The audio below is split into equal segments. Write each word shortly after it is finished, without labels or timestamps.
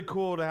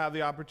Cool to have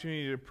the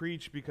opportunity to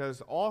preach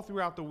because all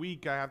throughout the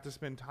week I have to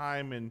spend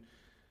time in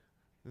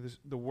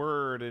the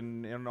Word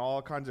and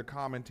all kinds of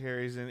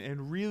commentaries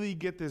and really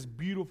get this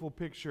beautiful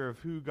picture of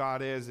who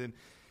God is.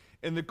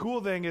 And the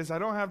cool thing is I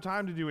don't have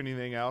time to do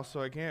anything else,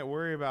 so I can't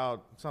worry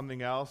about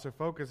something else or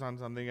focus on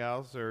something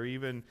else or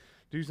even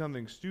do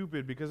something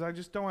stupid because I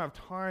just don't have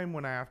time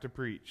when I have to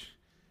preach.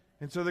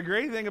 And so the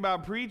great thing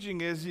about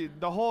preaching is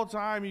the whole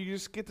time you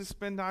just get to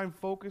spend time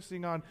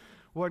focusing on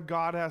what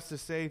God has to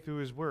say through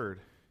His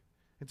Word.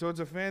 And so it's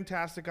a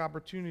fantastic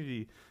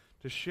opportunity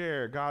to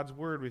share God's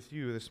Word with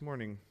you this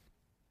morning.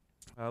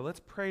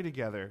 Let's pray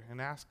together and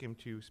ask Him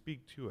to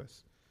speak to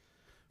us.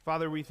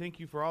 Father, we thank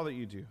you for all that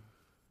you do.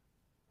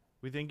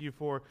 We thank you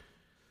for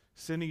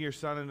sending your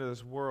Son into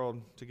this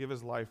world to give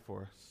His life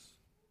for us.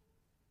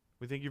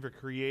 We thank you for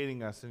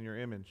creating us in your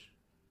image.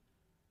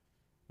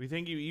 We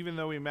thank you, even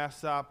though we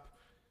mess up,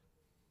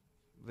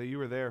 that you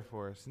were there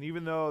for us. And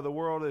even though the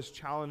world is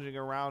challenging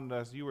around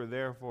us, you were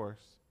there for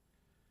us.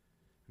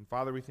 And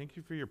Father, we thank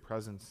you for your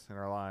presence in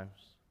our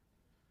lives.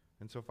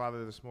 And so,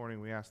 Father, this morning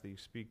we ask that you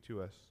speak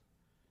to us.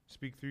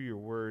 Speak through your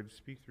word.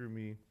 Speak through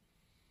me.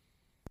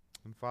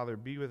 And Father,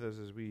 be with us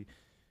as we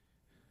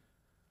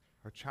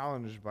are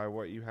challenged by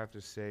what you have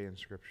to say in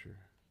Scripture.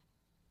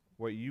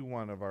 What you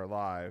want of our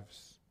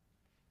lives.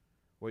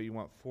 What you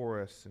want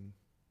for us and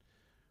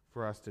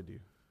for us to do.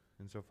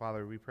 And so,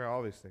 Father, we pray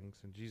all these things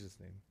in Jesus'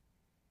 name.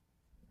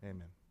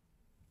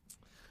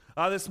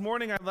 Amen. This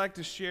morning, I'd like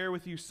to share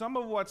with you some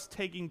of what's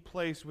taking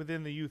place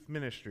within the youth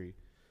ministry,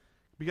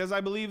 because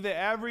I believe that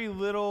every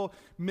little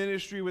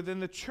ministry within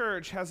the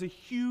church has a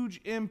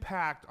huge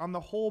impact on the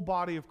whole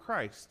body of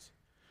Christ.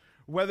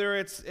 Whether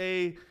it's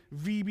a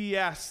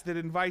VBS that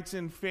invites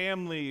in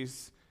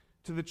families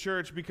to the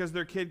church because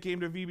their kid came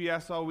to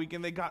VBS all week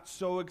and they got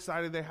so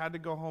excited they had to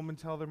go home and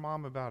tell their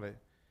mom about it.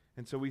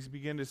 And so we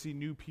begin to see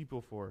new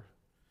people for it.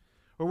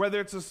 Or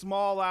whether it's a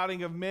small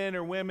outing of men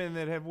or women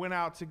that have went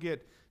out to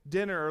get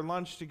dinner or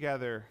lunch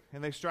together,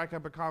 and they strike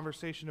up a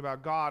conversation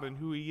about God and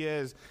who He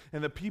is,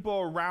 and the people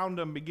around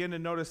them begin to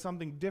notice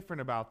something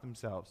different about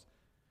themselves.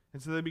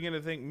 And so they begin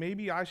to think,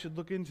 maybe I should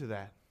look into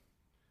that.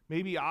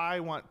 Maybe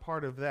I want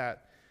part of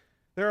that.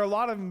 There are a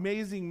lot of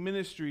amazing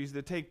ministries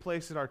that take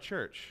place at our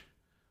church,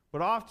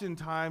 but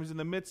oftentimes in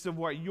the midst of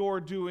what you're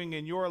doing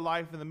in your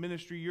life and the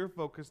ministry you're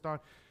focused on,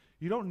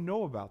 you don't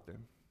know about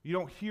them. You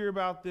don't hear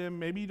about them.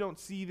 Maybe you don't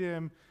see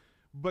them.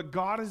 But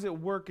God is at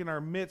work in our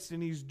midst,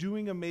 and He's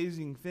doing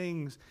amazing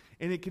things.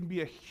 And it can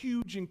be a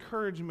huge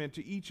encouragement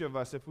to each of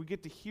us if we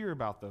get to hear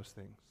about those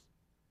things.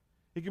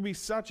 It can be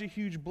such a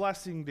huge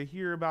blessing to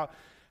hear about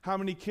how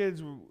many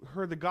kids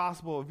heard the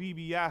gospel of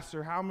VBS,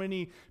 or how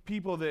many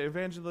people that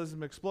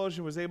Evangelism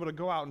Explosion was able to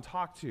go out and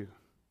talk to.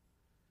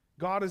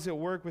 God is at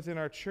work within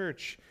our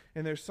church,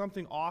 and there's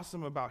something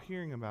awesome about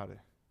hearing about it.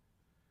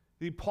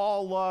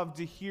 Paul loved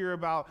to hear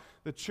about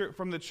the church,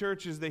 from the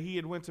churches that he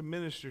had went to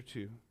minister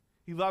to.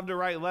 He loved to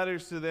write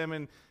letters to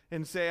them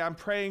and say, I'm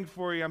praying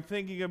for you, I'm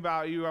thinking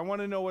about you, I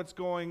want to know what's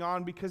going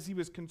on, because he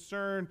was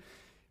concerned,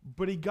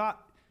 but he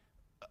got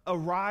a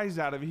rise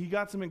out of it. He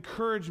got some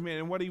encouragement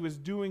in what he was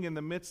doing in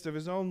the midst of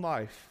his own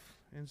life.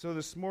 And so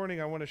this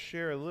morning I want to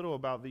share a little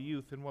about the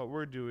youth and what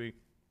we're doing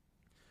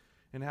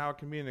and how it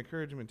can be an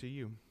encouragement to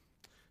you.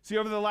 See,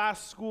 over the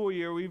last school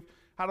year, we've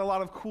had a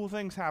lot of cool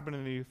things happen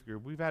in the youth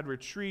group. We've had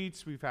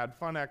retreats, we've had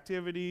fun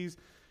activities.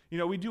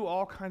 We do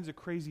all kinds of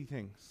crazy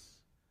things.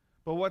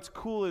 But what's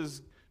cool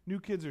is new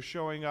kids are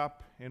showing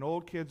up and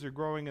old kids are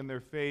growing in their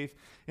faith,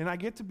 and I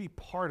get to be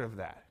part of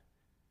that.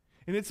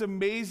 And it's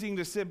amazing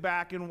to sit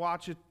back and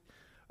watch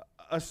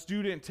a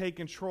student take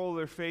control of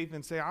their faith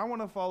and say, I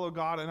want to follow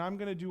God and I'm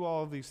going to do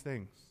all of these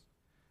things.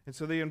 And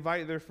so they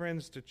invite their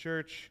friends to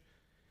church,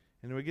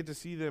 and we get to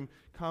see them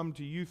come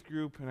to youth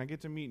group, and I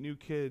get to meet new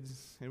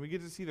kids, and we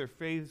get to see their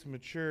faiths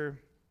mature.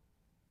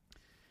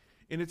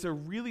 And it's a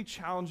really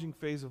challenging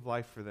phase of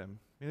life for them.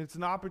 And it's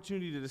an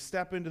opportunity to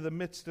step into the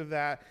midst of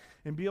that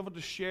and be able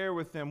to share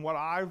with them what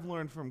I've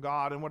learned from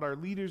God and what our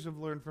leaders have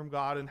learned from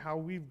God and how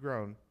we've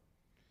grown.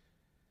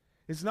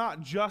 It's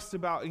not just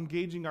about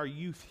engaging our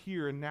youth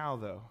here and now,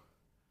 though.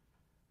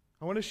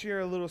 I want to share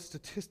a little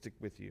statistic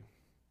with you.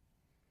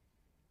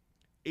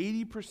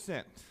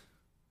 80%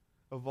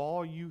 of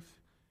all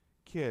youth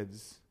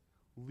kids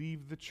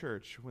leave the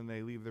church when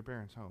they leave their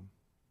parents' home.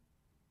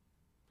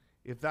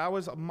 If that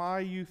was my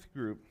youth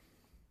group,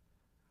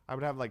 I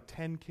would have like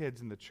 10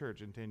 kids in the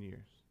church in 10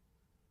 years.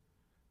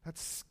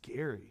 That's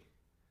scary.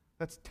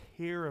 That's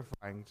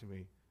terrifying to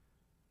me.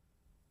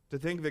 To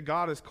think that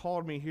God has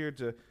called me here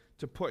to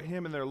put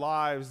Him in their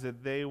lives,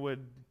 that they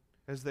would,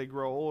 as they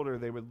grow older,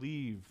 they would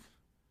leave.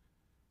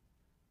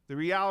 The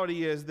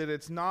reality is that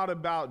it's not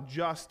about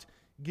just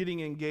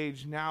getting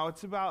engaged now.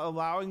 It's about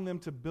allowing them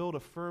to build a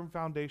firm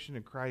foundation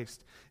in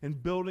Christ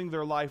and building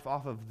their life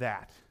off of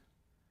that.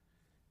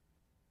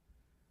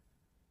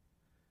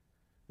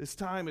 This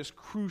time is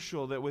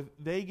crucial that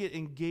they get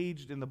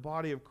engaged in the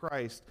body of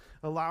Christ,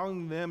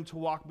 allowing them to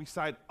walk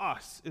beside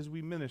us as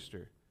we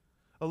minister,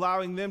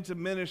 allowing them to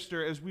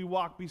minister as we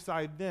walk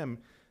beside them.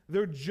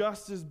 They're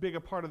just as big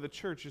a part of the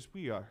church as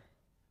we are,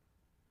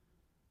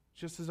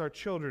 just as our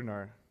children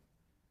are.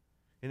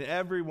 And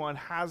everyone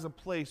has a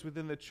place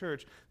within the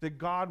church that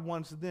God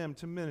wants them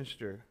to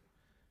minister.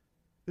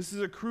 This is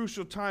a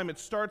crucial time. It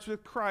starts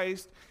with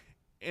Christ,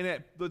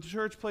 and the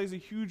church plays a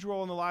huge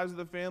role in the lives of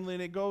the family,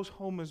 and it goes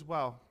home as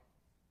well.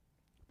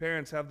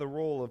 Parents have the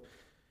role of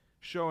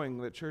showing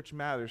that church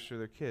matters to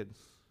their kids.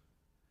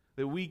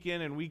 That week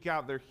in and week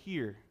out they're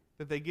here.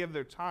 That they give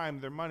their time,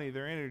 their money,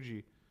 their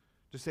energy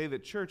to say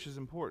that church is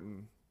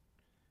important.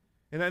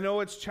 And I know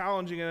it's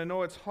challenging and I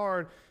know it's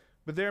hard,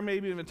 but there may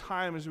be even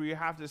times where you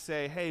have to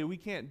say, hey, we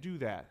can't do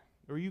that.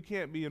 Or you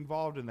can't be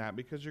involved in that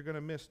because you're going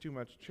to miss too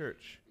much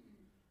church.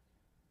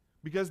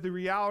 Because the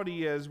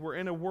reality is we're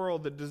in a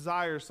world that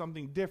desires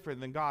something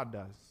different than God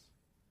does.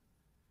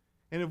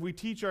 And if we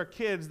teach our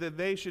kids that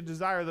they should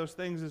desire those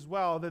things as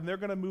well, then they're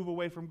going to move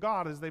away from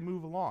God as they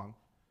move along.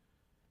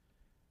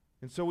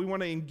 And so we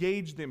want to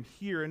engage them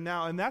here and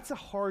now, and that's a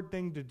hard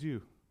thing to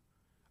do.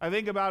 I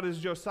think about as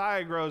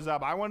Josiah grows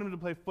up, I want him to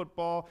play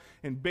football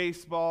and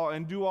baseball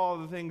and do all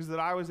the things that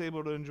I was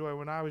able to enjoy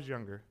when I was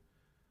younger.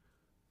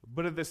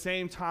 But at the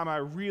same time, I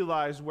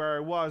realized where I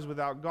was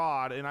without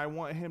God, and I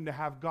want him to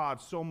have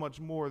God so much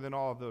more than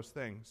all of those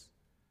things.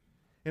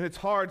 And it's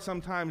hard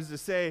sometimes to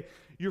say,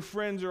 your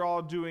friends are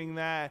all doing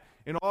that,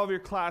 and all of your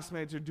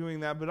classmates are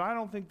doing that, but I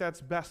don't think that's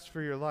best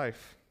for your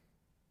life.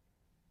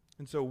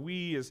 And so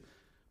we as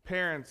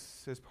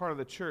parents, as part of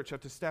the church, have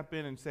to step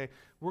in and say,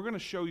 we're going to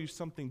show you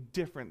something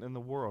different than the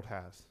world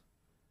has.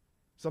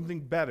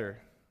 Something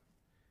better.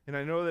 And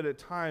I know that at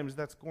times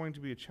that's going to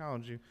be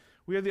challenging.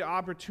 We have the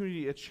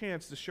opportunity, a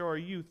chance to show our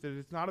youth that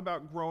it's not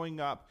about growing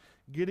up,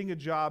 getting a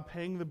job,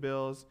 paying the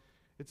bills.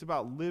 It's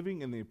about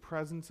living in the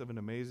presence of an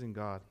amazing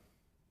God.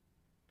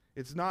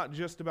 It's not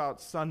just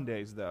about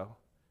Sundays, though.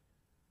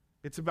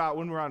 It's about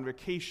when we're on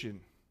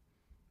vacation,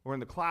 or in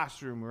the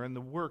classroom, or in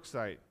the work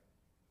site.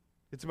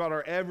 It's about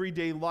our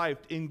everyday life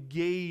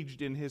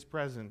engaged in his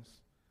presence.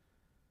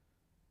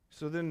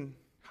 So then,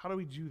 how do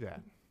we do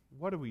that?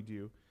 What do we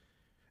do?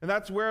 And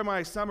that's where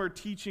my summer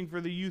teaching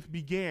for the youth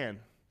began.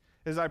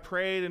 As I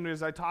prayed and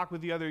as I talked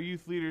with the other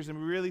youth leaders, and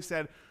we really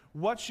said,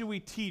 what should we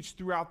teach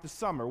throughout the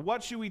summer?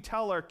 What should we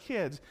tell our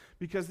kids?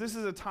 Because this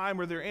is a time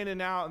where they're in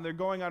and out and they're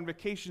going on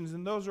vacations,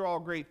 and those are all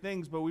great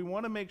things, but we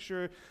want to make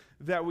sure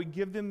that we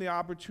give them the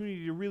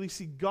opportunity to really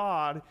see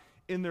God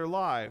in their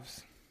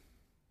lives.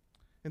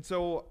 And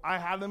so I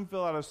had them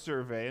fill out a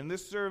survey, and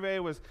this survey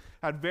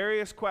had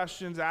various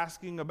questions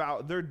asking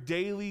about their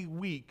daily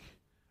week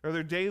or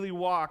their daily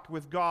walk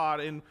with God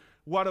and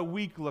what a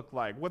week looked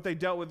like, what they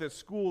dealt with at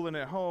school and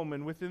at home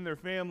and within their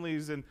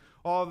families and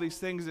all of these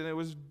things. And it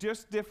was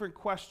just different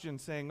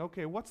questions saying,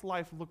 okay, what's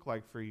life look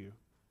like for you?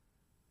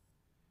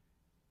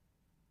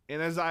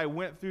 And as I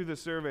went through the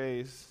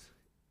surveys,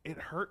 it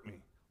hurt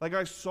me. Like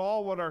I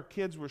saw what our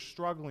kids were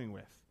struggling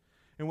with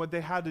and what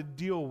they had to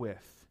deal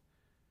with.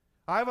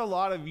 I have a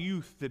lot of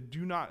youth that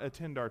do not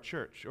attend our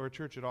church or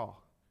church at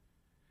all.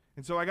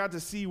 And so I got to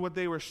see what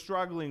they were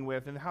struggling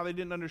with and how they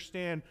didn't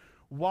understand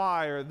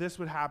why or this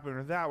would happen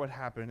or that would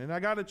happen. And I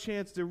got a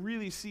chance to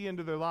really see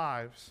into their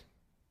lives.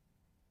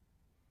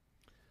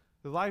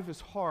 Their life is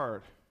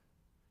hard,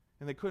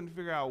 and they couldn't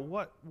figure out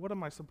what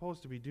am I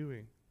supposed to be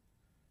doing.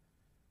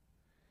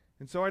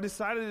 And so I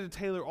decided to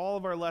tailor all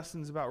of our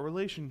lessons about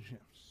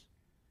relationships.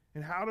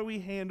 And how do we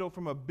handle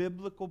from a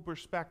biblical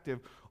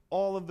perspective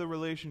all of the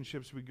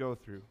relationships we go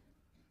through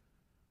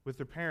with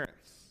their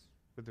parents,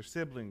 with their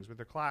siblings, with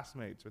their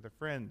classmates, with their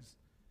friends.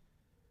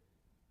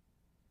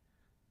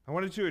 I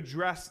wanted to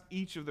address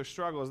each of their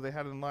struggles they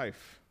had in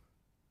life,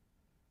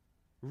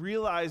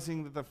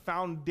 realizing that the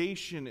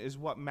foundation is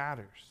what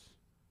matters.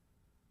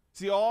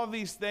 See, all of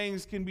these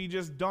things can be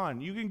just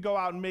done. You can go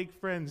out and make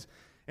friends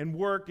and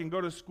work and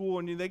go to school,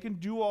 and they can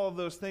do all of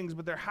those things,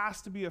 but there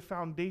has to be a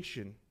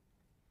foundation.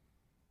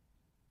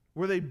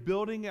 Were they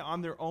building it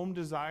on their own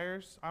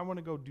desires? I want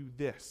to go do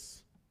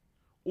this.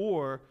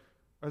 Or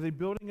are they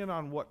building it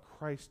on what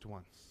Christ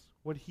wants,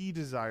 what he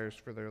desires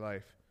for their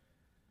life?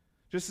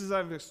 Just as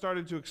I've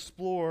started to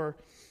explore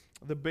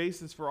the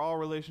basis for all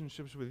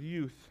relationships with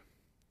youth,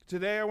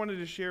 today I wanted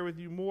to share with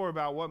you more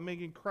about what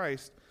making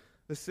Christ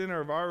the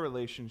center of our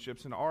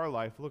relationships and our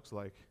life looks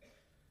like.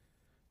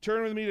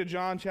 Turn with me to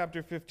John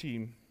chapter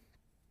 15.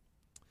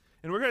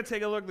 And we're going to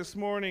take a look this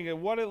morning at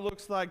what it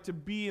looks like to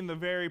be in the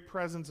very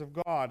presence of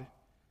God.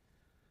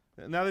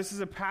 Now, this is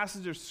a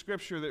passage of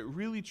Scripture that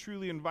really,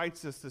 truly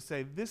invites us to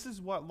say, this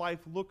is what life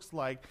looks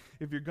like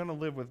if you're going to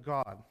live with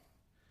God.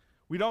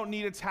 We don't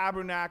need a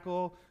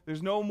tabernacle.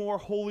 There's no more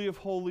Holy of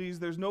Holies.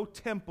 There's no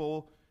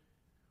temple.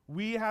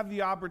 We have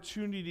the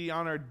opportunity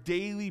on our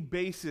daily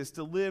basis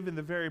to live in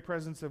the very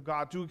presence of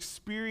God, to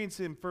experience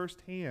him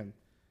firsthand.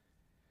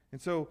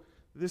 And so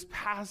this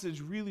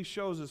passage really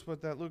shows us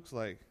what that looks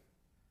like.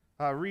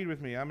 Read with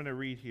me. I'm going to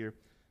read here.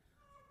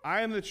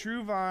 I am the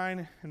true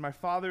vine, and my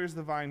Father is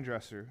the vine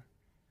dresser.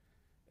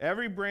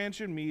 Every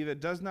branch in me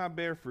that does not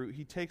bear fruit,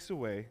 he takes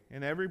away,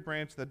 and every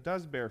branch that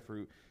does bear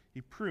fruit,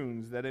 he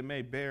prunes that it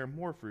may bear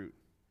more fruit.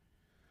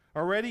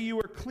 Already you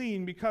are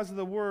clean because of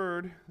the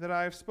word that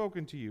I have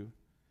spoken to you.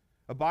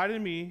 Abide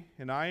in me,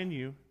 and I in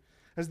you.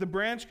 As the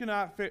branch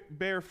cannot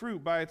bear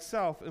fruit by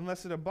itself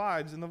unless it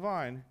abides in the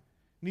vine,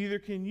 neither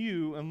can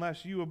you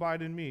unless you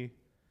abide in me.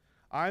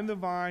 I am the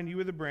vine, you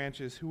are the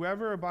branches.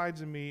 Whoever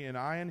abides in me, and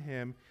I in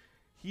him,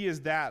 he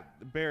is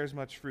that bears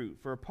much fruit.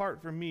 For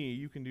apart from me,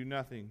 you can do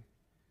nothing.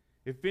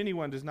 If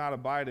anyone does not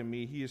abide in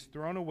me, he is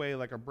thrown away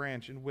like a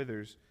branch and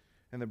withers,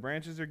 and the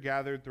branches are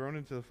gathered, thrown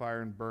into the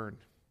fire, and burned.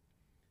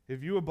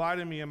 If you abide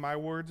in me, and my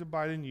words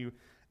abide in you,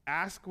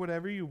 ask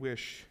whatever you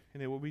wish,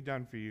 and it will be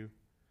done for you.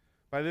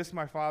 By this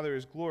my Father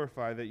is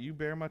glorified, that you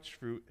bear much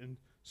fruit, and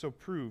so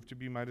prove to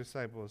be my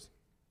disciples.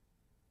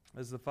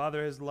 As the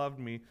Father has loved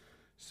me,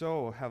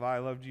 so have I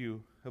loved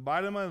you.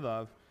 Abide in my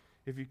love.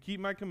 If you keep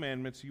my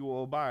commandments, you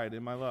will abide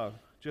in my love,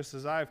 just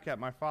as I have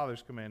kept my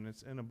Father's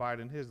commandments and abide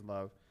in his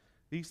love.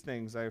 These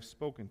things I have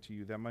spoken to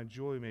you, that my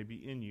joy may be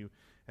in you,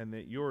 and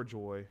that your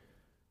joy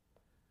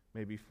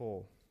may be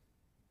full.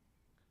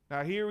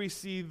 Now here we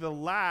see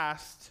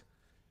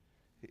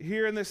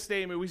here in this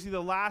statement, we see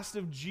the last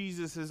of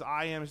Jesus'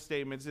 I am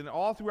statements. And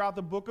all throughout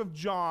the book of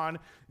John,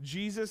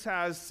 Jesus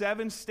has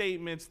 7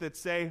 statements that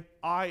say,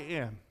 I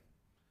am.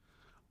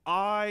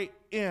 I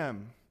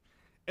am.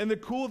 And the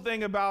cool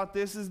thing about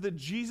this is that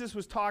Jesus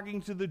was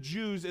talking to the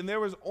Jews, and there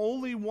was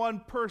only one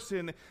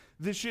person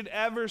that should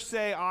ever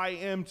say I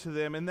am to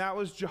them, and that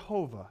was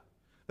Jehovah.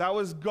 That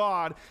was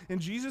God.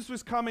 And Jesus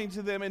was coming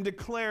to them and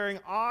declaring,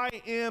 I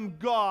am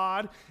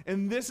God,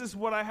 and this is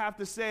what I have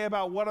to say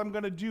about what I'm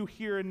going to do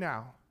here and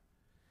now.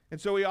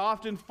 And so he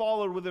often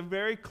followed with a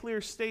very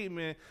clear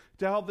statement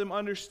to help them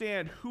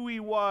understand who he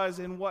was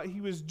and what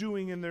he was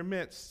doing in their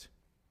midst.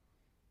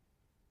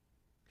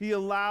 He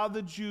allowed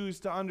the Jews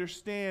to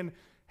understand,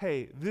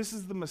 hey, this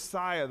is the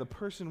Messiah, the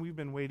person we've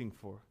been waiting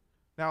for.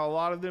 Now, a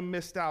lot of them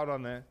missed out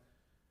on that.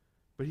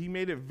 But he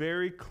made it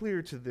very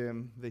clear to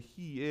them that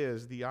he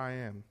is the I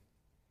am.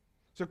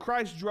 So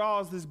Christ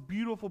draws this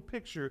beautiful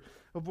picture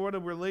of what a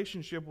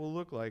relationship will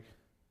look like.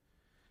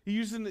 He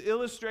used an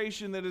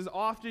illustration that is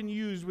often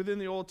used within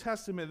the Old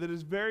Testament that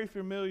is very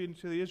familiar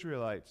to the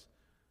Israelites.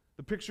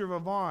 The picture of a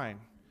vine.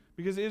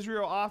 Because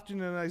Israel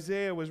often in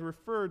Isaiah was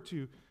referred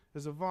to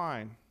as a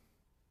vine.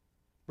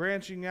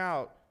 Branching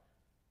out,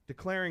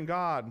 declaring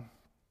God.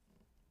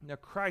 Now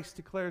Christ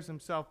declares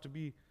himself to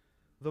be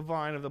the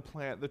vine of the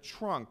plant, the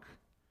trunk,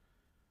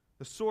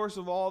 the source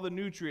of all the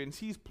nutrients.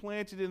 He's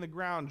planted in the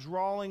ground,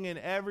 drawing in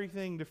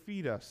everything to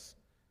feed us.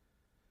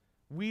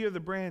 We are the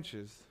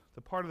branches,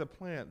 the part of the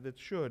plant that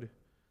should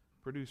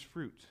produce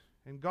fruit.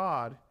 And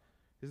God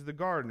is the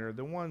gardener,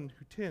 the one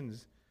who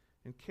tends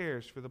and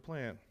cares for the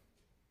plant.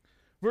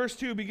 Verse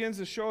 2 begins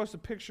to show us a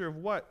picture of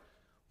what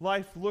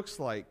life looks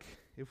like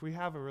if we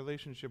have a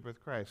relationship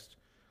with Christ.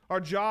 Our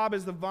job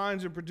as the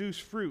vines to produce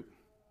fruit.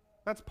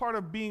 That's part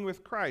of being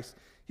with Christ.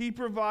 He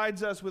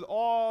provides us with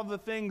all the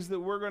things that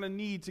we're going to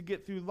need to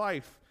get through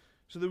life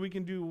so that we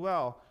can do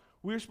well.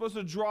 We're supposed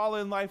to draw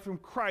in life from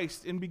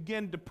Christ and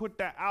begin to put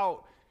that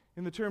out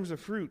in the terms of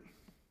fruit.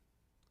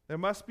 There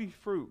must be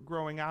fruit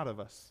growing out of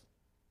us.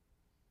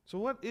 So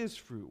what is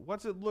fruit?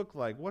 What's it look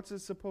like? What's it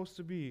supposed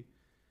to be?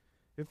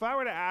 If I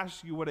were to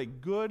ask you what a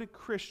good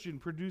Christian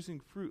producing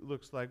fruit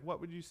looks like,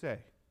 what would you say?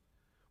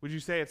 Would you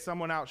say it's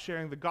someone out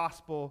sharing the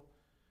gospel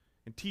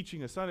and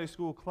teaching a Sunday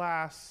school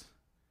class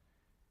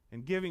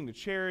and giving to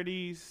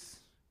charities,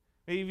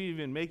 maybe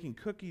even making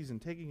cookies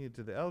and taking it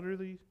to the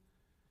elderly?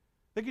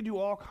 They could do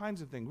all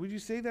kinds of things. Would you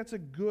say that's a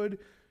good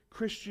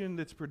Christian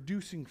that's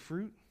producing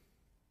fruit?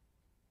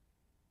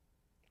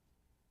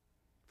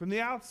 From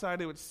the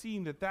outside, it would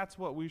seem that that's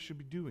what we should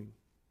be doing.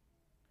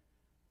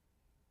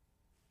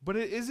 But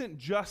it isn't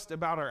just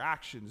about our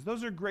actions.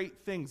 Those are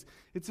great things.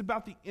 It's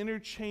about the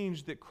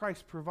interchange that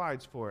Christ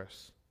provides for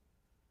us.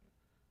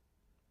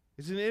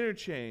 It's an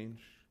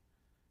interchange.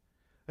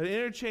 An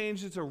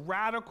interchange that's a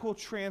radical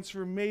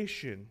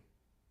transformation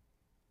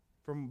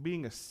from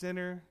being a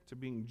sinner to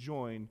being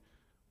joined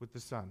with the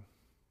Son.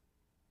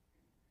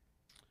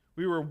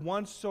 We were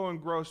once so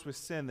engrossed with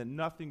sin that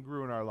nothing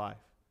grew in our life.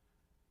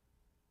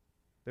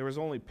 There was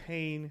only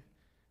pain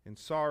and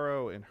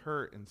sorrow and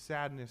hurt and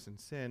sadness and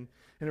sin.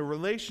 And a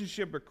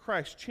relationship with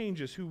Christ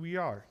changes who we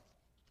are.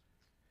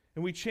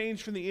 And we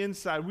change from the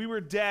inside. We were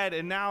dead,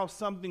 and now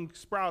something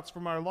sprouts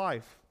from our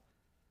life.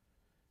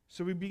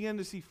 So we begin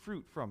to see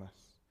fruit from us.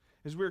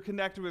 As we're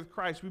connected with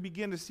Christ, we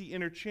begin to see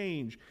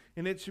interchange,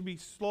 and it should be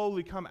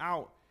slowly come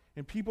out,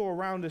 and people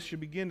around us should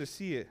begin to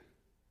see it.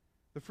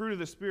 The fruit of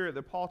the Spirit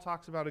that Paul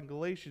talks about in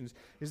Galatians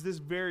is this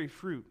very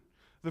fruit.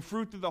 The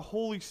fruit that the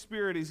Holy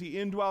Spirit, as he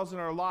indwells in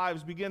our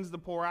lives, begins to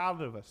pour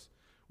out of us.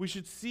 We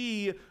should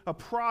see a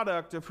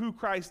product of who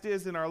Christ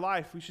is in our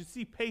life. We should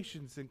see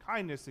patience and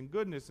kindness and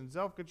goodness and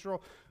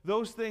self-control.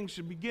 Those things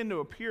should begin to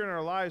appear in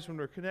our lives when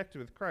we're connected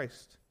with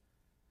Christ.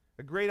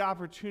 A great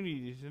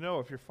opportunity to know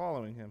if you're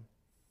following him.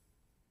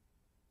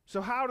 So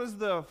how does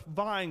the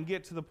vine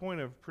get to the point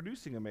of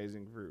producing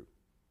amazing fruit?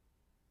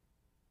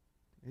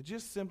 It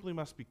just simply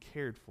must be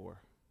cared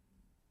for.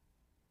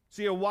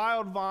 See, a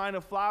wild vine,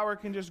 a flower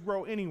can just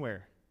grow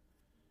anywhere.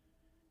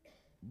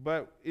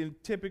 But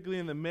typically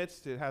in the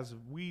midst, it has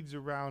weeds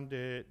around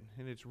it,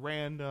 and it's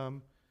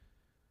random.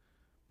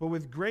 But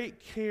with great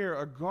care,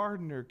 a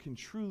gardener can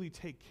truly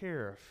take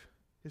care of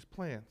his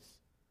plants.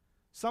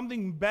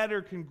 Something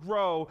better can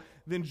grow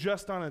than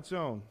just on its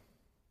own.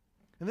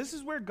 And this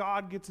is where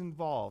God gets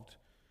involved.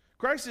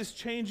 Christ is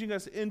changing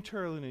us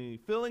internally,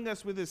 filling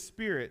us with his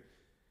Spirit.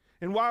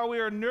 And while we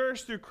are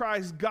nourished through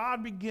Christ,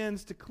 God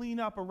begins to clean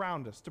up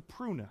around us, to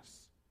prune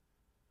us,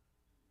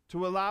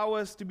 to allow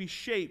us to be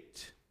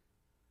shaped.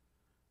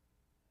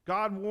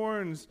 God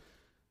warns,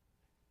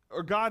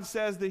 or God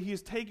says that he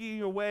is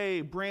taking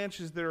away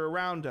branches that are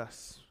around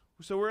us.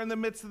 So we're in the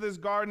midst of this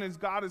garden as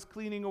God is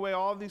cleaning away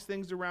all these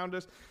things around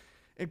us.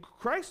 And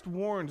Christ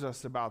warns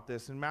us about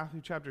this in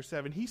Matthew chapter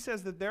 7. He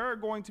says that there are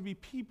going to be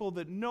people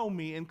that know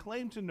me and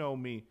claim to know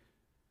me.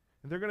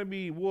 And they're going to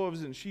be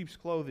wolves in sheep's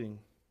clothing.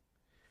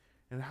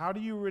 And how do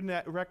you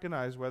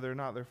recognize whether or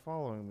not they're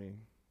following me?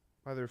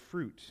 By their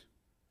fruit.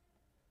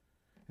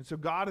 And so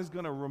God is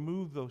going to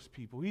remove those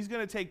people. He's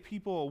going to take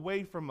people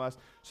away from us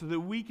so that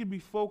we can be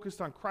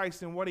focused on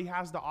Christ and what he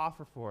has to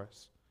offer for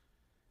us.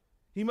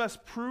 He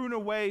must prune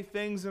away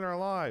things in our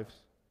lives.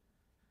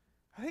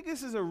 I think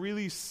this is a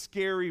really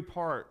scary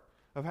part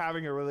of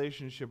having a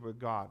relationship with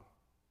God.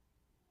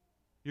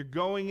 You're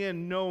going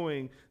in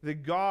knowing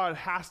that God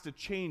has to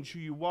change who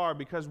you are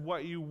because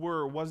what you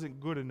were wasn't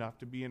good enough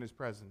to be in his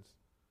presence.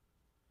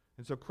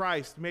 And so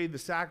Christ made the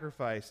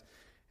sacrifice,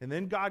 and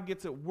then God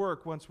gets at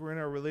work once we're in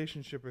our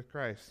relationship with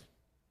Christ.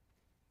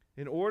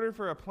 In order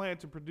for a plant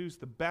to produce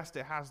the best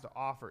it has to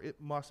offer, it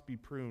must be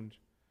pruned.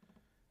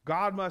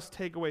 God must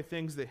take away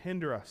things that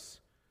hinder us.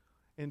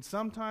 And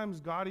sometimes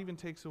God even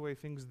takes away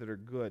things that are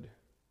good,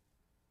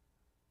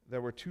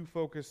 that we're too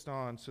focused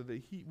on so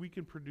that we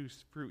can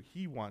produce fruit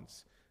he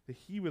wants, that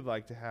he would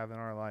like to have in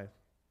our life.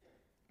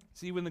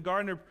 See, when the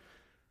gardener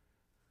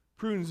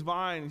prunes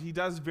vines, he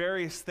does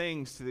various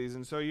things to these.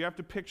 And so you have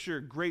to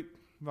picture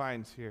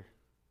grapevines here.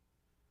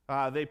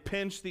 They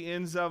pinch the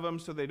ends of them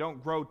so they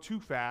don't grow too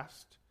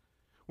fast.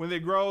 When they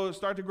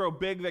start to grow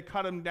big, they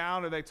cut them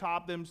down or they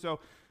top them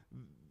so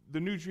the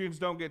nutrients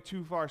don't get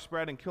too far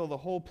spread and kill the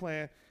whole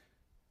plant.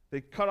 They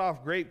cut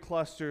off grape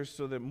clusters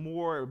so that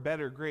more or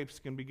better grapes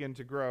can begin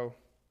to grow.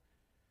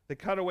 They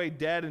cut away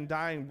dead and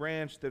dying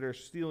branches that are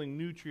stealing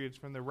nutrients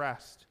from the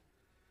rest.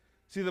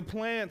 See, the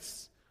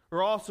plants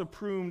are also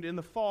pruned in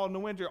the fall and the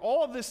winter.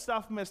 All of this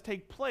stuff must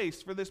take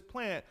place for this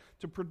plant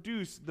to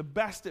produce the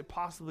best it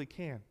possibly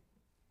can.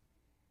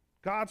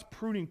 God's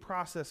pruning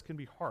process can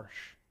be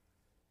harsh.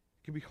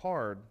 It can be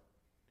hard.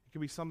 It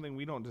can be something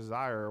we don't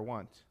desire or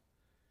want.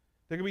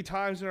 There can be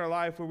times in our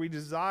life where we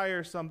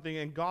desire something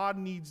and God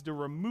needs to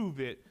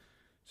remove it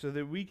so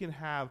that we can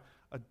have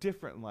a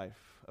different life,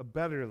 a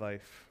better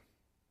life.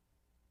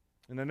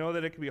 And I know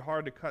that it can be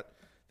hard to cut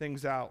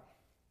things out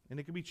and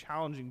it can be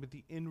challenging, but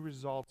the end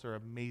results are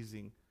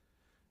amazing.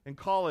 In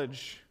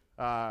college,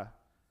 I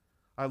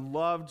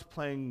loved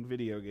playing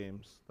video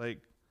games,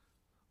 like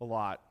a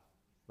lot.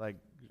 Like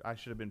I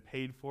should have been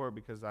paid for it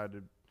because I'd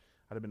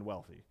have been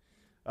wealthy.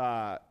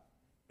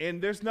 And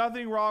there's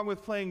nothing wrong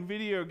with playing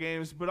video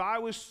games, but I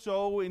was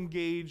so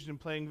engaged in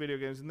playing video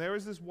games. And there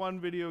was this one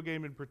video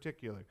game in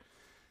particular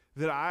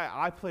that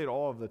I played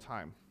all of the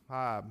time.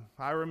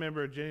 I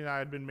remember Jenny and I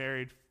had been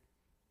married.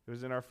 It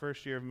was in our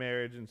first year of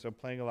marriage, and so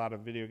playing a lot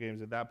of video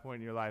games at that point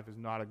in your life is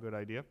not a good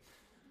idea.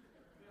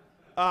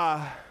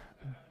 But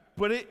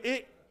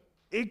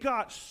it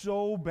got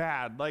so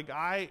bad. Like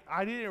I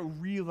didn't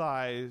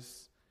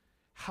realize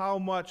how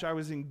much I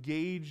was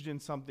engaged in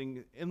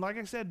something. And like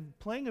I said,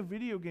 playing a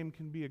video game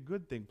can be a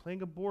good thing.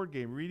 Playing a board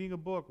game, reading a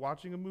book,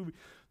 watching a movie,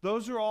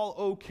 those are all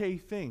okay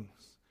things.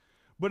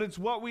 But it's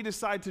what we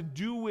decide to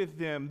do with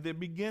them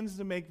that begins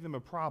to make them a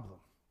problem.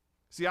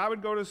 See, I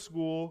would go to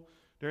school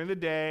during the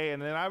day,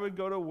 and then I would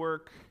go to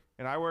work,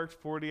 and I worked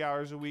 40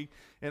 hours a week,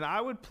 and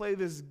I would play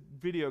this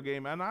video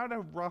game, and I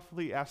would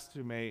roughly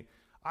estimate,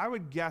 I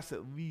would guess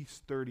at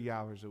least 30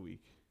 hours a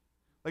week.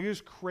 Like, it was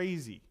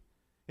crazy.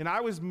 And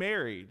I was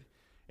married.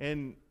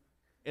 And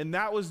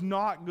that was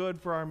not good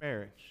for our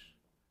marriage.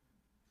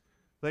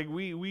 Like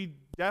we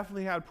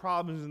definitely had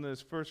problems in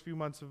those first few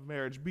months of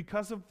marriage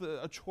because of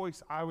a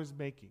choice I was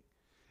making.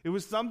 It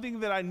was something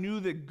that I knew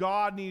that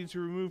God needed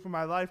to remove from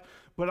my life,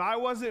 but I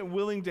wasn't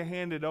willing to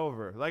hand it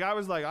over. Like I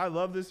was like, I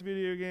love this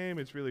video game.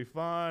 It's really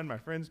fun. My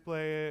friends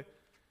play it.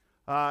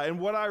 And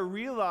what I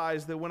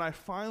realized that when I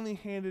finally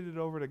handed it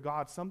over to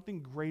God,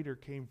 something greater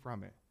came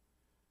from it.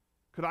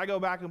 Could I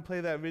go back and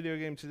play that video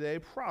game today?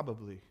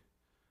 Probably.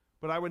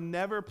 But I would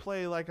never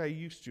play like I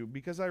used to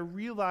because I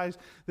realized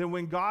that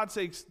when God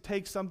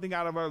takes something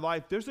out of our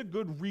life, there's a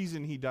good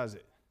reason he does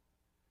it.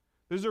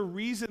 There's a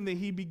reason that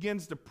he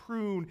begins to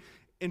prune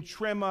and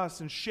trim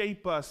us and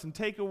shape us and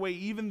take away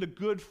even the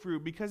good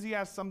fruit because he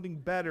has something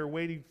better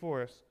waiting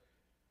for us.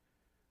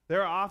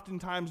 There are often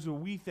times when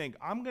we think,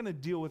 I'm going to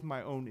deal with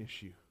my own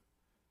issue.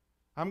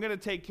 I'm going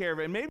to take care of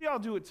it. And maybe I'll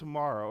do it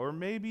tomorrow, or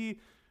maybe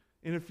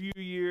in a few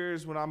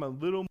years when I'm a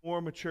little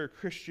more mature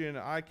Christian,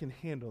 I can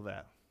handle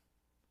that.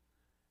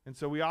 And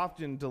so we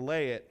often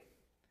delay it,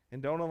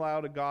 and don't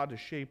allow God to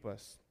shape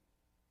us.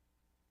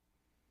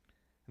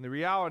 And the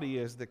reality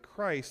is that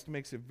Christ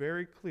makes it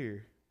very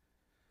clear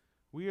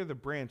we are the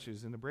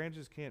branches, and the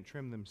branches can't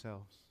trim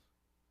themselves.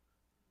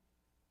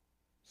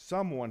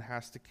 Someone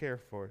has to care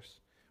for us.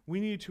 We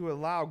need to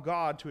allow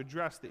God to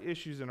address the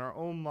issues in our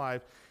own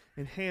life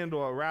and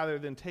handle it rather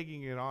than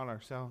taking it on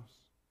ourselves.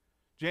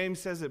 James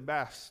says it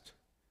best.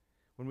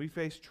 When we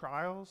face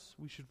trials,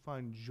 we should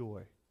find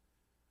joy.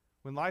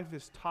 When life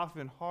is tough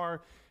and hard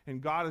and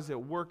God is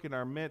at work in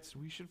our midst,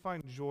 we should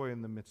find joy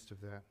in the midst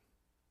of that.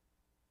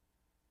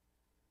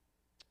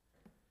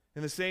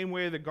 In the same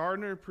way, the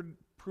gardener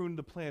pruned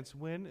the plants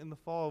when? In the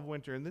fall of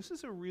winter. And this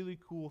is a really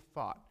cool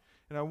thought.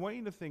 And I want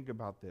you to think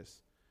about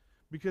this.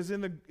 Because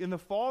in the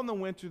fall and the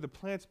winter, the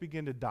plants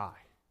begin to die.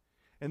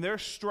 And they're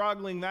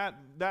struggling,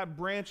 that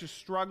branch is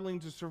struggling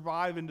to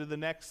survive into the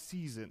next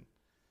season.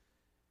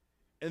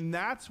 And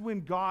that's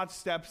when God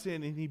steps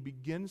in and he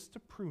begins to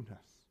prune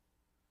us.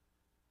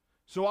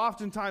 So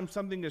oftentimes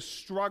something is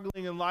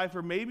struggling in life,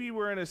 or maybe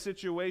we're in a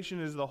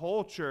situation as the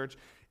whole church,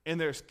 and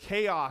there's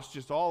chaos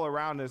just all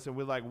around us, and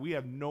we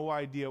have no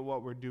idea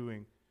what we're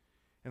doing.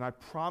 And I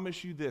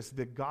promise you this,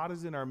 that God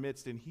is in our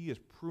midst, and he is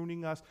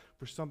pruning us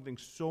for something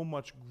so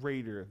much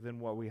greater than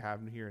what we have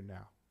here and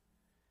now.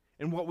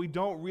 And what we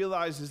don't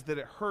realize is that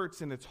it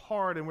hurts and it's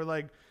hard, and we're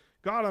like,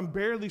 God, I'm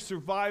barely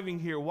surviving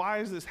here. Why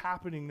is this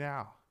happening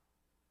now?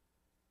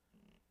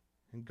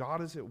 And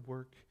God is at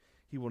work.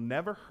 He will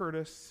never hurt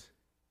us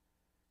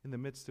in the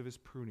midst of his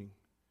pruning.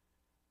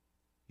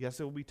 Yes,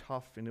 it will be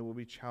tough and it will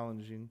be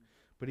challenging,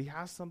 but he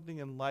has something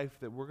in life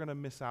that we're going to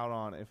miss out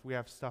on if we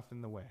have stuff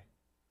in the way.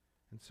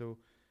 And so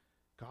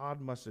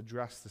God must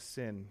address the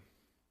sin.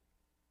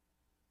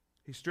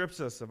 He strips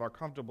us of our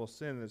comfortable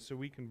sin so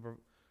we can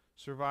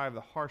survive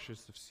the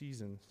harshest of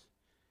seasons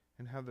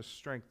and have the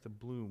strength to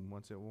bloom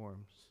once it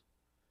warms.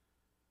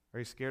 Are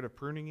you scared of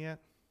pruning yet?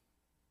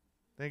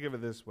 Think of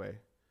it this way.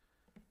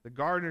 The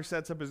gardener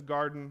sets up his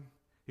garden.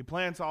 He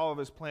plants all of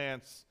his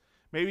plants.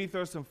 Maybe he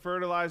throws some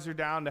fertilizer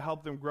down to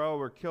help them grow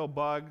or kill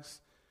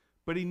bugs.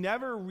 But he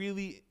never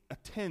really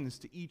attends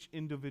to each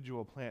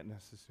individual plant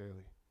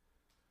necessarily.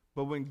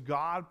 But when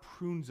God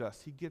prunes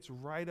us, he gets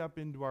right up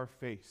into our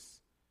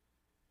face.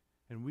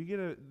 And we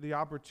get the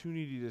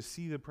opportunity to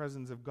see the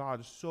presence of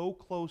God so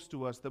close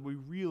to us that we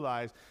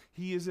realize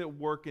he is at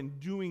work and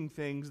doing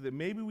things that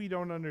maybe we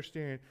don't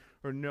understand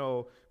or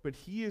know, but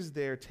he is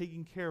there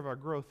taking care of our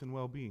growth and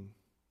well-being.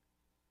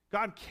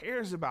 God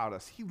cares about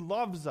us. He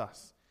loves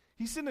us.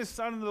 He sent his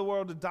son into the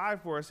world to die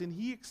for us, and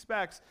he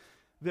expects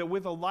that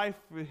with a life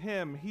for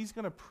him, he's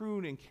going to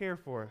prune and care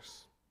for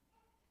us.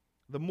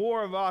 The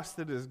more of us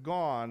that is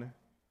gone,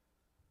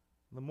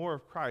 the more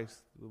of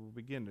Christ will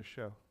begin to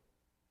show.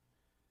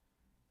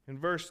 In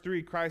verse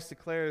 3, Christ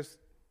declares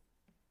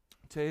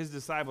to his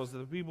disciples, to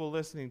the people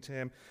listening to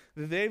him,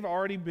 that they've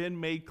already been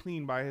made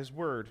clean by his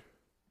word.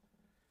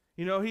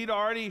 You know, he'd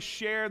already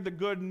shared the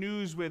good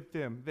news with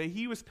them, that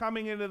he was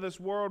coming into this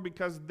world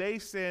because they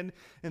sinned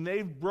and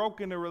they've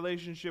broken a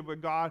relationship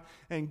with God,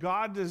 and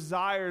God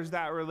desires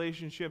that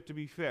relationship to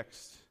be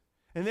fixed.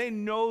 And they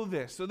know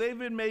this, so they've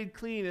been made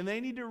clean, and they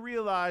need to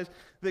realize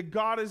that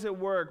God is at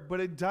work, but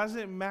it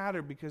doesn't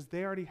matter because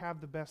they already have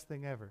the best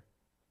thing ever.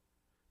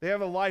 They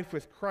have a life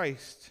with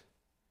Christ.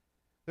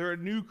 They're a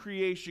new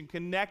creation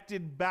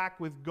connected back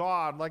with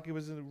God like it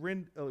was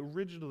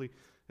originally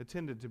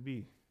intended to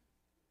be.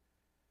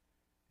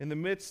 In the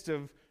midst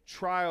of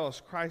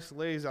trials, Christ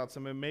lays out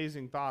some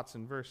amazing thoughts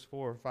in verse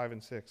 4, 5,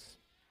 and 6.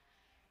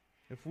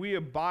 If we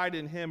abide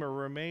in him or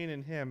remain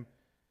in him,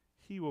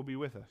 he will be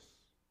with us.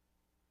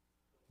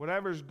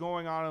 Whatever's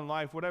going on in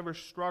life, whatever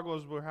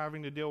struggles we're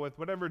having to deal with,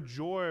 whatever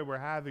joy we're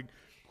having,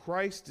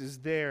 Christ is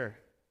there.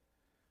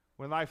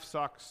 When life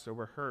sucks, or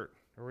we're hurt,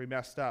 or we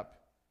messed up,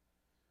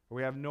 or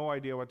we have no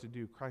idea what to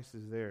do, Christ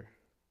is there.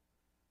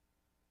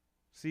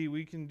 See,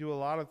 we can do a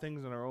lot of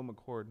things on our own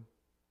accord.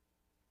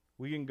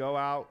 We can go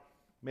out,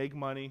 make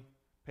money,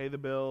 pay the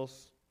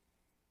bills,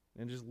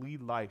 and just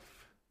lead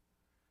life.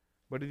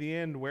 But in the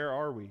end, where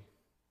are we?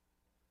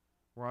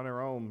 We're on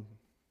our own,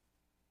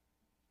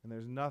 and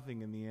there's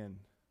nothing in the end.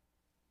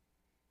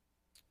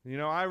 You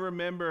know, I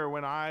remember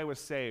when I was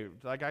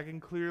saved. I can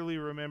clearly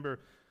remember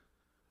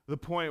the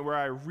point where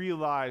I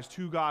realized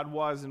who God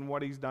was and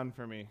what he's done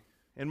for me.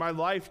 And my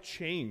life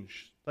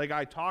changed.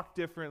 I talk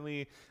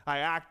differently, I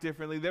act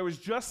differently. There was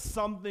just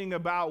something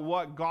about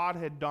what God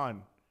had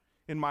done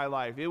in my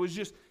life. It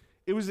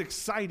was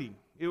exciting.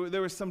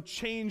 There was some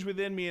change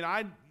within me, and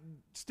I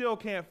still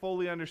can't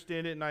fully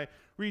understand it. And I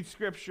read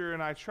scripture,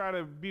 and I try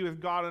to be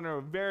with God on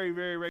a very,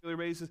 very regular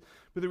basis.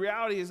 But the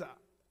reality is,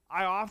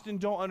 I often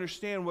don't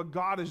understand what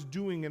God is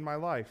doing in my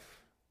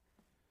life.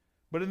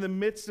 But in the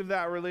midst of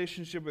that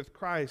relationship with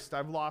Christ,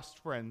 I've lost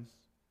friends.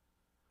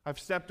 I've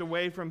stepped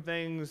away from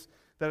things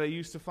that I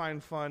used to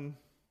find fun.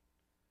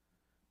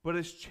 But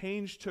as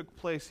change took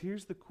place,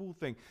 here's the cool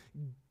thing.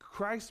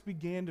 Christ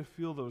began to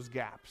fill those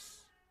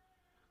gaps.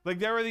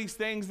 There were these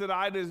things that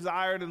I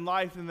desired in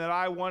life and that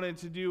I wanted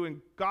to do,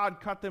 and God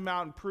cut them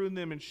out and pruned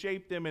them and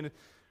shaped them. And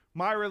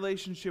My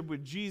relationship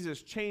with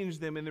Jesus changed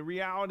them, and the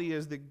reality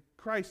is that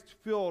Christ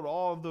filled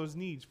all of those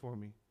needs for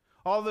me.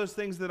 All those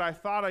things that I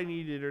thought I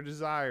needed or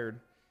desired,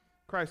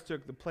 Christ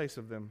took the place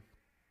of them.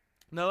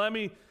 Now let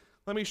me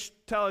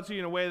tell it to you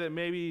in a way that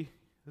maybe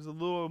is a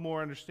little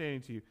more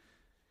understanding to you.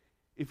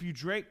 If you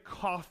drink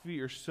coffee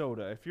or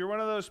soda, if you're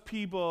one of those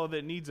people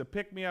that needs a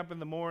pick-me-up in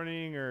the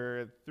morning or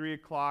at 3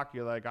 o'clock,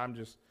 you're like, I'm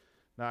just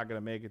not going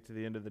to make it to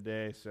the end of the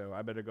day, so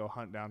I better go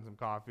hunt down some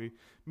coffee.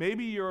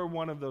 Maybe you're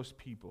one of those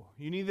people.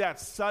 You need that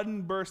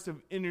sudden burst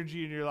of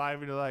energy in your life,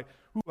 and you're like,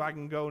 ooh, I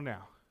can go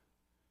now.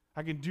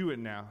 I can do it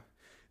now.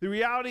 The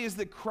reality is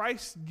that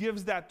Christ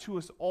gives that to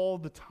us all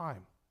the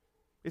time.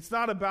 It's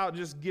not about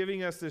just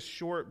giving us this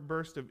short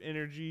burst of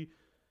energy.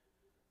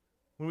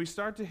 When we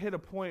start to hit a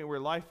point where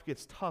life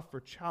gets tough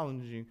or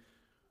challenging,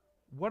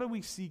 what do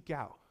we seek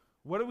out?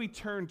 What do we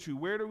turn to?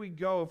 Where do we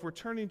go? If we're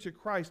turning to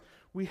Christ,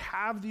 we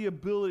have the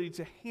ability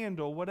to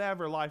handle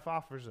whatever life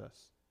offers us.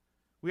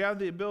 We have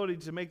the ability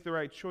to make the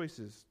right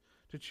choices,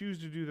 to choose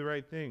to do the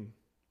right thing.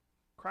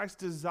 Christ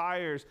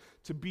desires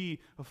to be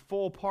a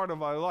full part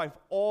of our life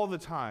all the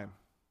time,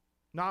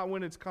 not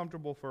when it's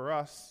comfortable for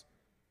us.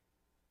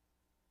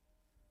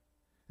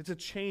 It's a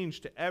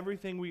change to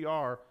everything we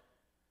are.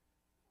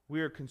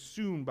 We are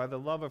consumed by the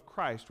love of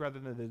Christ rather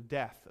than the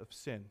death of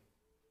sin.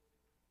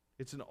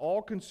 It's an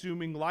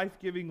all-consuming,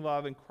 life-giving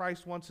love, and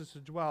Christ wants us to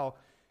dwell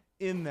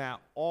in that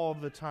all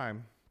the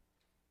time.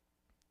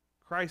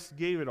 Christ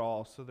gave it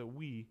all so that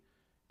we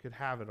could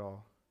have it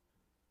all.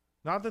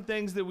 Not the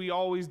things that we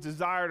always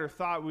desired or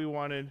thought we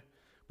wanted,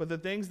 but the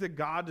things that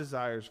God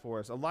desires for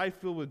us. A life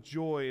filled with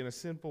joy in a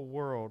sinful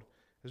world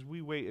as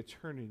we wait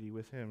eternity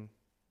with Him.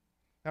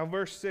 Now,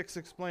 verse 6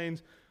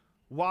 explains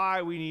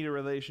why we need a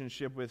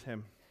relationship with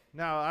Him.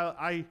 Now,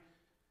 I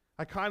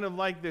kind of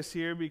like this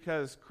here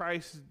because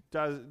Christ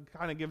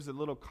kind of gives a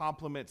little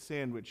compliment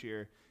sandwich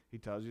here. He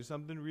tells you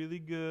something really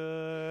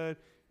good,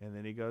 and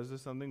then he goes to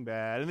something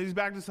bad, and then he's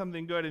back to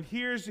something good. And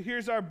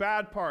here's our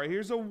bad part.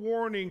 Here's a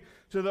warning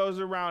to those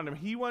around him.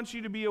 He wants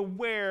you to be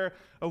aware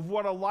of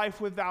what a life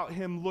without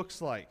him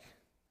looks like.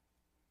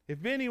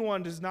 If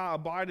anyone does not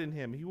abide in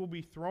him, he will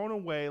be thrown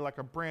away like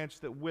a branch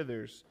that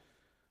withers,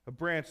 a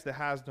branch that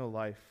has no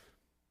life.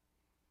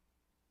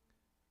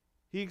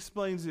 He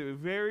explains it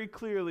very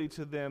clearly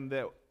to them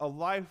that a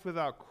life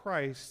without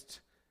Christ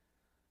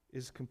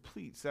is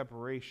complete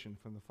separation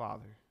from the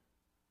Father.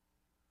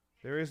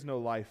 There is no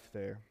life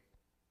there.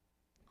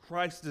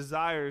 Christ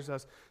desires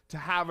us to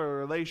have a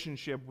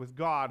relationship with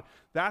God.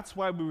 That's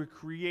why we were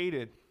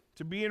created,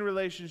 to be in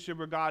relationship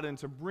with God and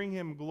to bring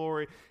Him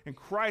glory. And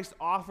Christ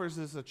offers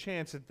us a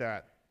chance at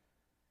that.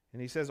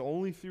 And He says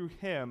only through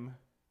Him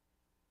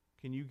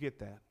can you get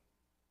that.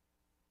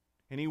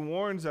 And He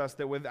warns us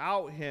that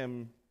without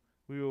Him,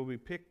 we will be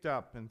picked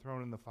up and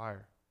thrown in the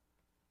fire.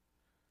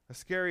 A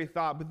scary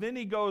thought, but then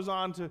he goes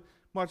on to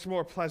much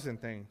more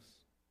pleasant things.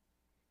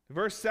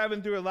 Verse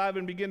 7 through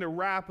 11 begin to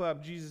wrap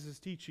up Jesus'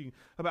 teaching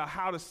about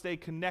how to stay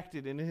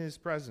connected in His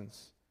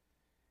presence.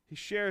 He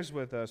shares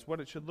with us what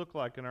it should look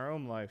like in our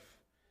own life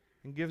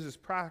and gives us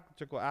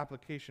practical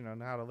application on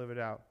how to live it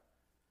out.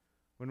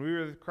 When we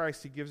are with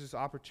Christ, He gives us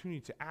opportunity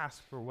to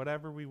ask for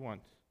whatever we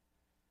want.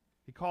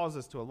 He calls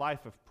us to a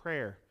life of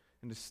prayer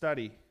and to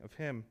study of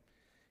Him.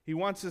 He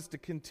wants us to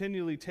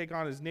continually take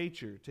on His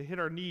nature, to hit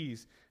our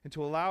knees, and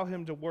to allow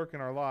Him to work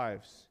in our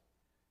lives.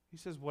 He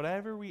says,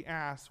 whatever we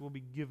ask will be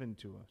given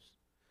to us.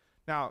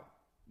 Now,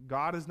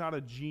 God is not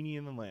a genie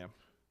in the lamp.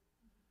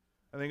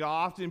 I think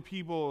often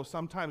people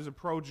sometimes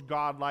approach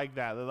God like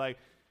that. They're like,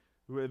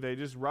 they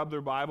just rub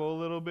their Bible a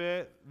little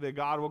bit, that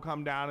God will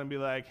come down and be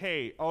like,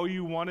 hey, oh,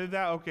 you wanted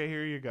that? Okay,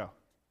 here you go.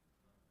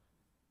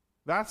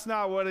 That's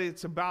not what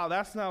it's about.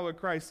 That's not what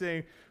Christ's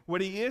saying.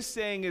 What He is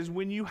saying is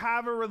when you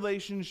have a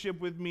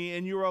relationship with me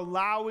and you're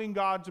allowing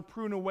God to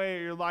prune away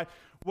at your life,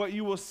 what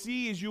you will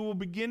see is you will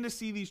begin to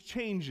see these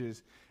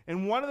changes.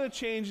 And one of the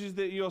changes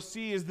that you'll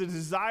see is the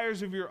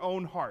desires of your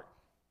own heart.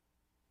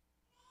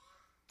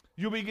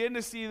 You'll begin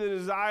to see the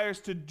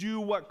desires to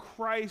do what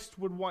Christ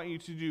would want you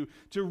to do,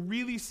 to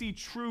really see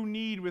true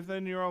need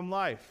within your own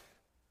life.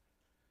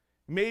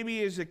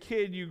 Maybe as a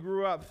kid you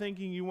grew up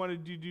thinking you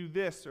wanted to do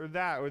this or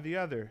that or the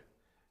other.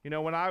 You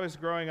know, when I was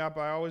growing up,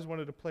 I always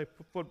wanted to play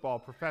football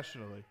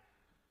professionally.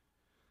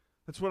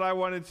 That's what I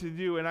wanted to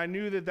do, and I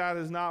knew that that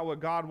is not what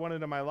God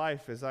wanted in my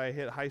life as I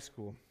hit high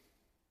school.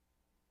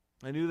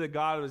 I knew that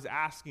God was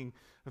asking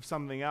of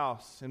something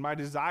else, and my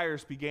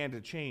desires began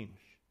to change.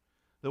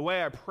 The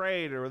way I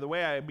prayed or the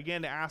way I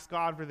began to ask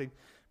God for things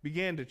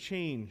began to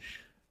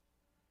change.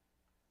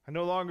 I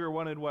no longer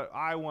wanted what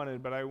I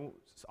wanted, but I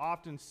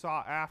often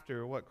sought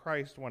after what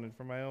Christ wanted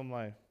for my own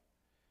life.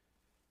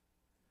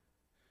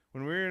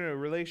 When we're in a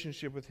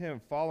relationship with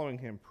Him, following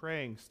Him,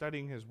 praying,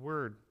 studying His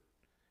Word,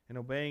 and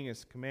obeying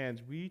His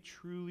commands, we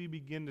truly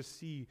begin to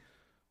see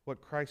what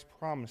Christ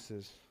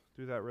promises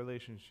through that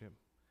relationship.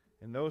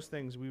 And those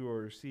things we will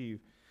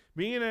receive.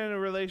 Being in a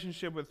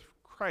relationship with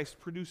Christ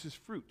produces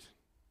fruit.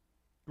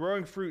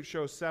 Growing fruit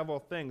shows several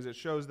things. It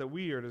shows that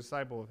we are a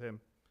disciple of Him,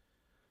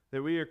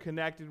 that we are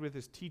connected with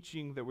His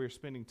teaching, that we are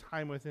spending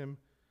time with Him,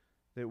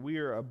 that we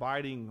are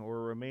abiding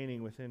or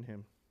remaining within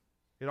him.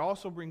 It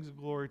also brings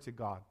glory to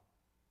God,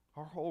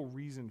 our whole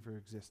reason for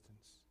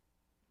existence.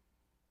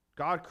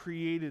 God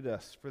created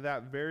us for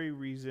that very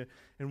reason,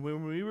 and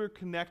when we were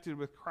connected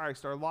with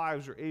Christ, our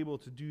lives are able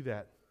to do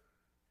that.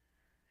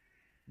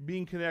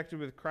 Being connected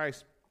with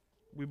Christ,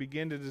 we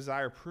begin to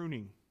desire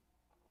pruning.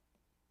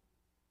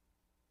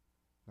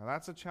 Now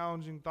that's a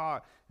challenging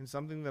thought, and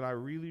something that I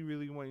really,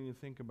 really want you to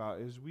think about.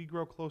 As we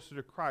grow closer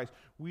to Christ,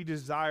 we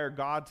desire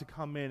God to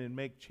come in and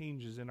make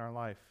changes in our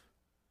life.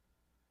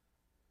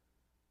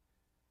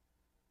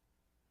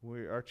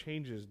 Our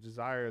changes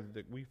desire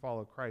that we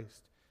follow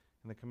Christ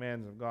and the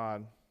commands of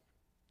God.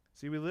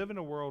 See, we live in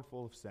a world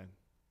full of sin,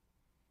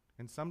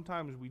 and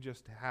sometimes we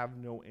just have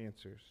no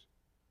answers.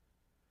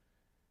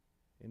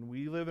 And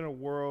we live in a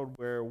world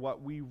where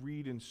what we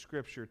read in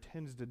Scripture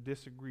tends to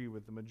disagree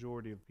with the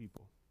majority of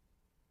people.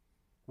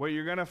 What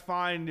you're going to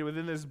find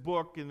within this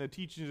book in the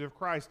teachings of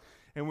Christ,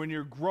 and when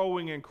you're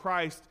growing in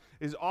Christ,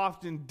 is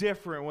often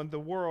different what the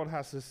world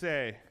has to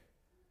say.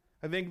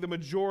 I think the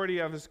majority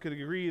of us could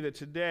agree that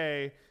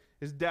today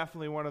is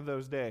definitely one of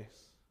those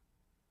days.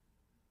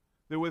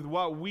 That with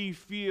what we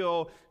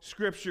feel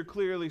Scripture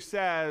clearly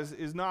says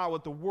is not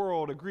what the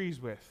world agrees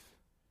with.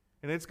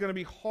 And it's going to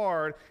be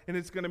hard and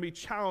it's going to be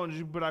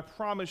challenging, but I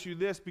promise you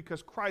this,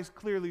 because Christ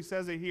clearly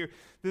says it here,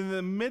 that in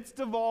the midst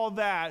of all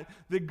that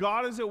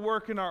God is at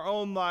work in our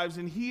own lives,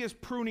 and he is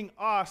pruning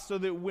us so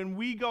that when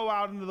we go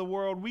out into the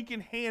world, we can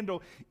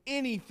handle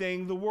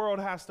anything the world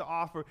has to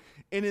offer.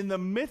 And in the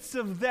midst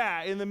of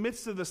that, in the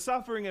midst of the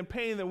suffering and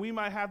pain that we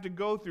might have to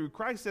go through,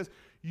 Christ says,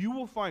 you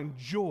will find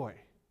joy.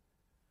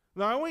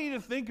 Now, I want you to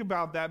think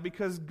about that,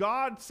 because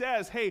God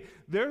says, hey,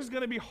 there's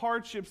going to be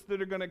hardships that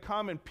are going to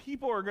come, and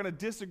people are going to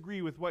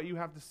disagree with what you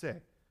have to say.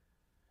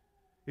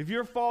 If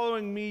you're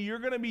following me, you're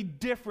going to be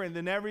different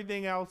than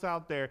everything else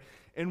out there,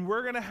 and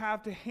we're going to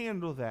have to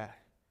handle that.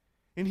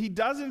 And he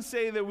doesn't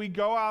say that we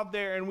go out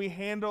there and we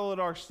handle it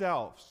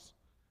ourselves.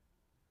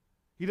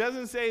 He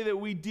doesn't say that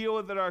we deal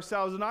with it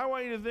ourselves. And I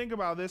want you to think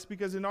about this,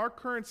 because in our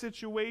current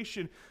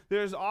situation,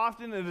 there's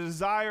often a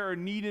desire or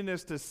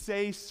neediness to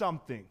say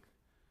something.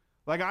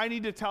 Like, I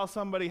need to tell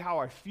somebody how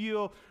I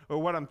feel or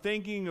what I'm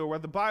thinking or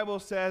what the Bible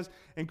says.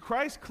 And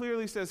Christ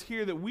clearly says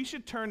here that we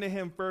should turn to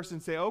him first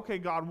and say, okay,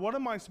 God, what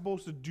am I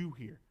supposed to do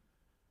here?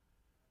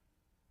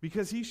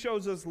 Because he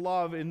shows us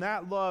love, and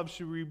that love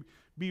should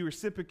be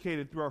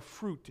reciprocated through our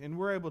fruit, and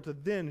we're able to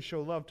then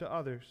show love to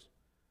others.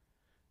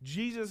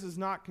 Jesus is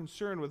not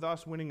concerned with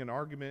us winning an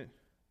argument.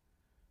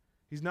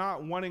 He's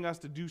not wanting us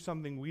to do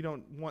something we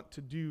don't want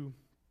to do.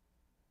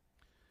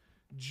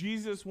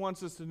 Jesus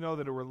wants us to know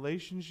that a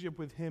relationship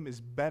with him is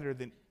better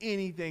than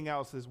anything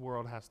else this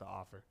world has to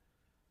offer.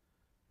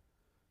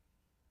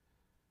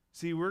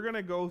 See, we're going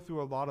to go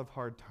through a lot of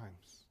hard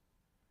times.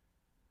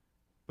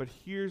 But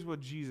here's what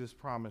Jesus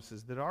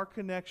promises, that our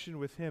connection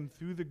with him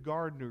through the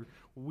gardener,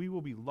 we will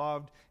be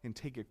loved and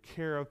taken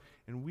care of,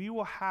 and we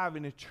will have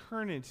an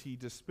eternity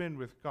to spend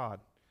with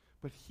God.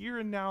 But here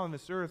and now on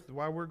this earth,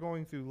 while we're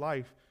going through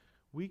life,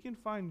 we can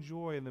find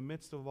joy in the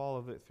midst of all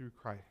of it through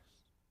Christ.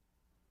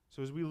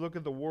 So as we look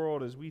at the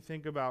world, as we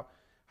think about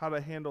how to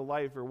handle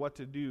life or what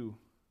to do,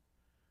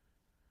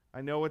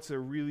 I know it's a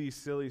really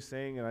silly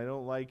saying and I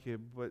don't like it,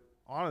 but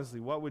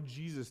honestly, what would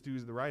Jesus do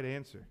is the right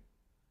answer.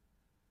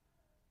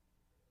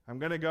 I'm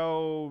going to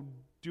go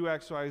do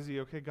X, Y, Z.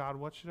 Okay, God,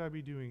 what should I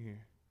be doing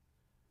here?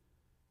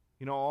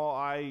 You know,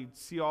 I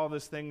see all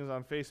these things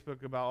on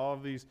Facebook about all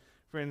of these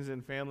friends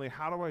and family.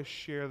 How do I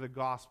share the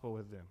gospel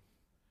with them?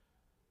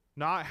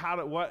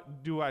 Not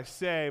what do I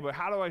say, but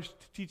how do I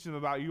teach them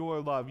about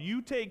your love?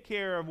 You take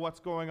care of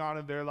what's going on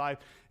in their life,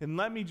 and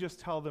let me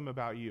just tell them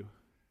about you.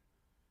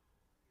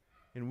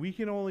 And we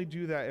can only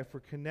do that if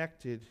we're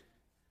connected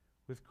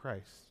with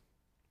Christ.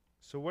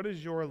 So what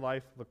does your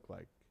life look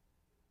like?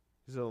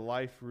 Is it a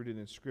life rooted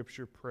in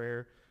Scripture,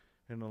 prayer,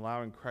 and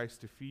allowing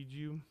Christ to feed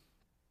you?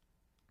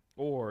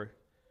 Or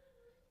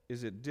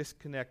is it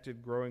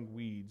disconnected, growing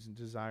weeds, and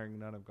desiring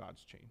none of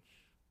God's change?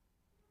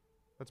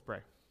 Let's pray.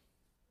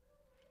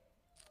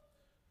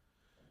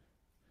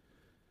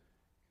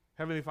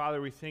 Heavenly Father,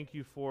 we thank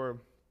you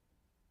for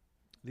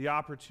the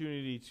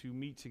opportunity to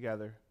meet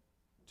together,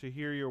 to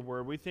hear your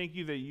word. We thank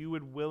you that you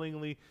would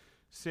willingly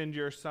send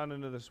your Son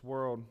into this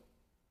world,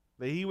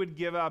 that he would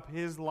give up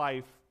his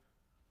life,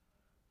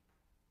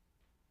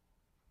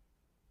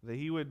 that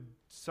he would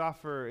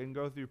suffer and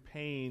go through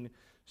pain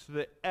so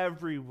that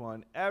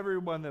everyone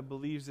that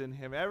believes in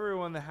him,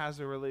 everyone that has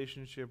a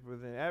relationship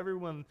with him,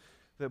 everyone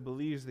that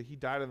believes that he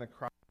died on the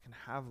cross can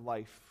have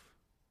life,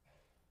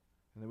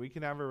 and that we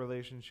can have a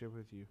relationship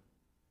with you.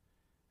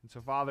 And so,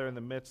 Father, in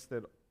the midst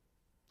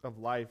of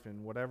life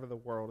and whatever the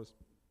world is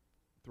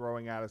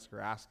throwing at us or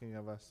asking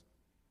of us,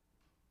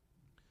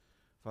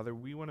 Father,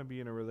 we want to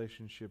be in a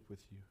relationship with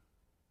you.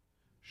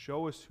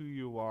 Show us who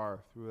you are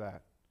through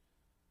that.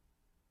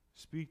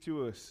 Speak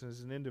to us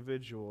as an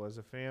individual, as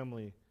a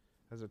family,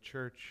 as a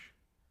church.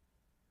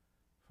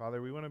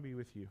 Father, we want to be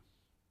with you.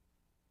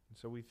 And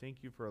so we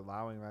thank you for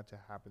allowing that to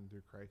happen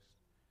through Christ.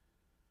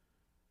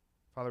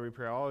 Father, we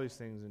pray all these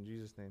things in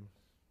Jesus' name.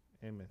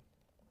 Amen.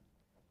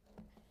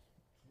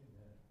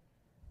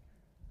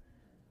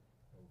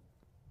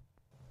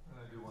 I'm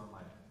going to do one of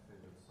my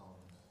favorite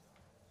songs.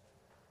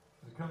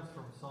 It comes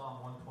from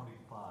Psalm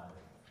 125.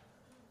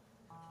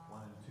 1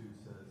 and 2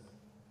 says,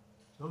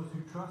 "Those who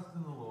trust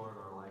in the Lord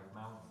are like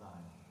Mount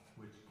Zion,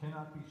 which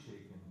cannot be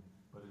shaken,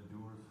 but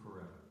endures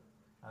forever.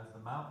 As the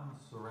mountains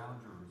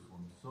surround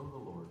Jerusalem, so the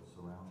Lord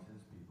surrounds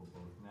his people,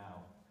 both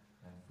now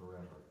and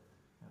forever."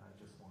 And I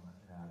just want to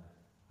add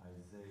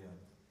Isaiah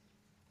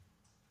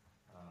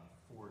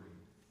 40,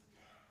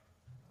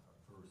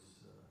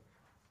 verse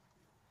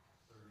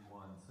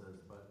 31 says,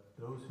 "But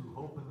those who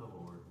hope in the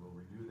Lord will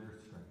renew their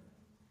strength.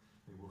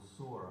 They will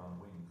soar on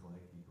wings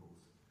like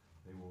eagles.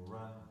 They will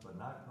run, but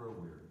not grow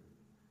weary.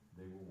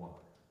 They will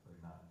walk,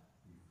 but not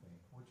be faint."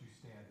 Would you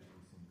stand as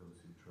we sing "Those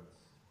Who Trust"?